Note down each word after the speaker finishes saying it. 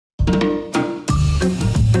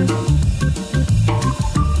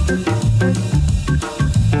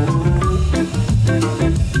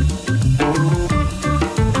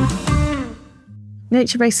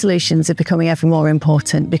nature-based solutions are becoming ever more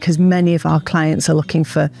important because many of our clients are looking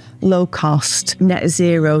for low-cost,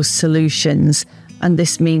 net-zero solutions, and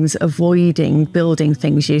this means avoiding building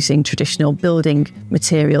things using traditional building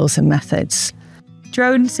materials and methods.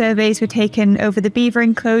 Drone surveys were taken over the beaver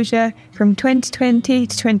enclosure from 2020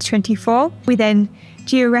 to 2024. We then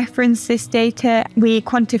georeferenced this data. We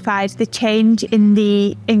quantified the change in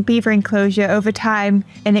the beaver enclosure over time,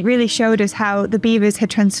 and it really showed us how the beavers had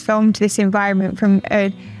transformed this environment from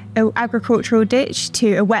an agricultural ditch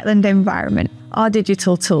to a wetland environment. Our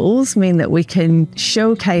digital tools mean that we can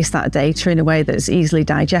showcase that data in a way that's easily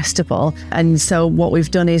digestible. And so what we've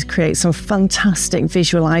done is create some fantastic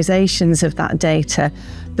visualizations of that data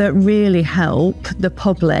that really help the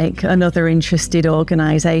public and other interested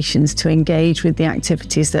organisations to engage with the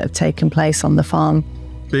activities that have taken place on the farm.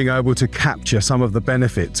 Being able to capture some of the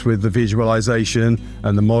benefits with the visualisation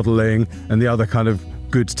and the modelling and the other kind of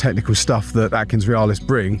good technical stuff that Atkins-Realis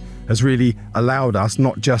bring has really allowed us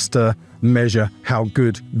not just to measure how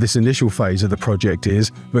good this initial phase of the project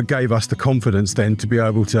is, but gave us the confidence then to be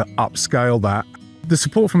able to upscale that. The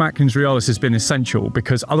support from Atkins-Realis has been essential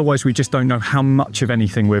because otherwise we just don't know how much of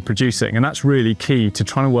anything we're producing, and that's really key to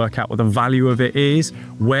trying to work out what the value of it is,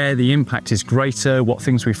 where the impact is greater, what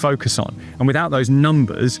things we focus on. And without those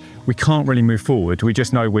numbers, we can't really move forward. We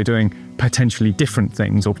just know we're doing potentially different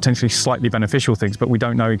things or potentially slightly beneficial things, but we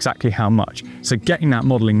don't know exactly how much. So getting that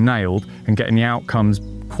modelling nailed and getting the outcomes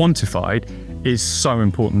quantified is so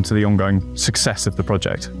important to the ongoing success of the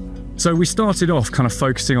project. So we started off kind of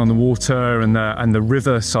focusing on the water and the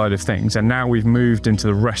river side of things, and now we've moved into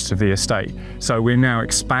the rest of the estate. So we're now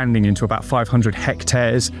expanding into about 500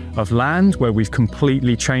 hectares of land where we've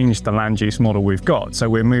completely changed the land use model we've got. So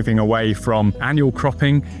we're moving away from annual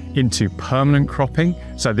cropping into permanent cropping.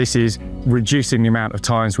 So this is reducing the amount of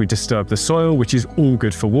times we disturb the soil, which is all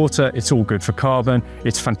good for water, it's all good for carbon,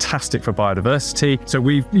 it's fantastic for biodiversity. So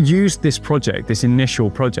we've used this project, this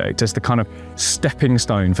initial project, as the kind of stepping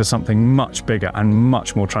stone for something much bigger and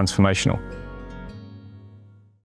much more transformational.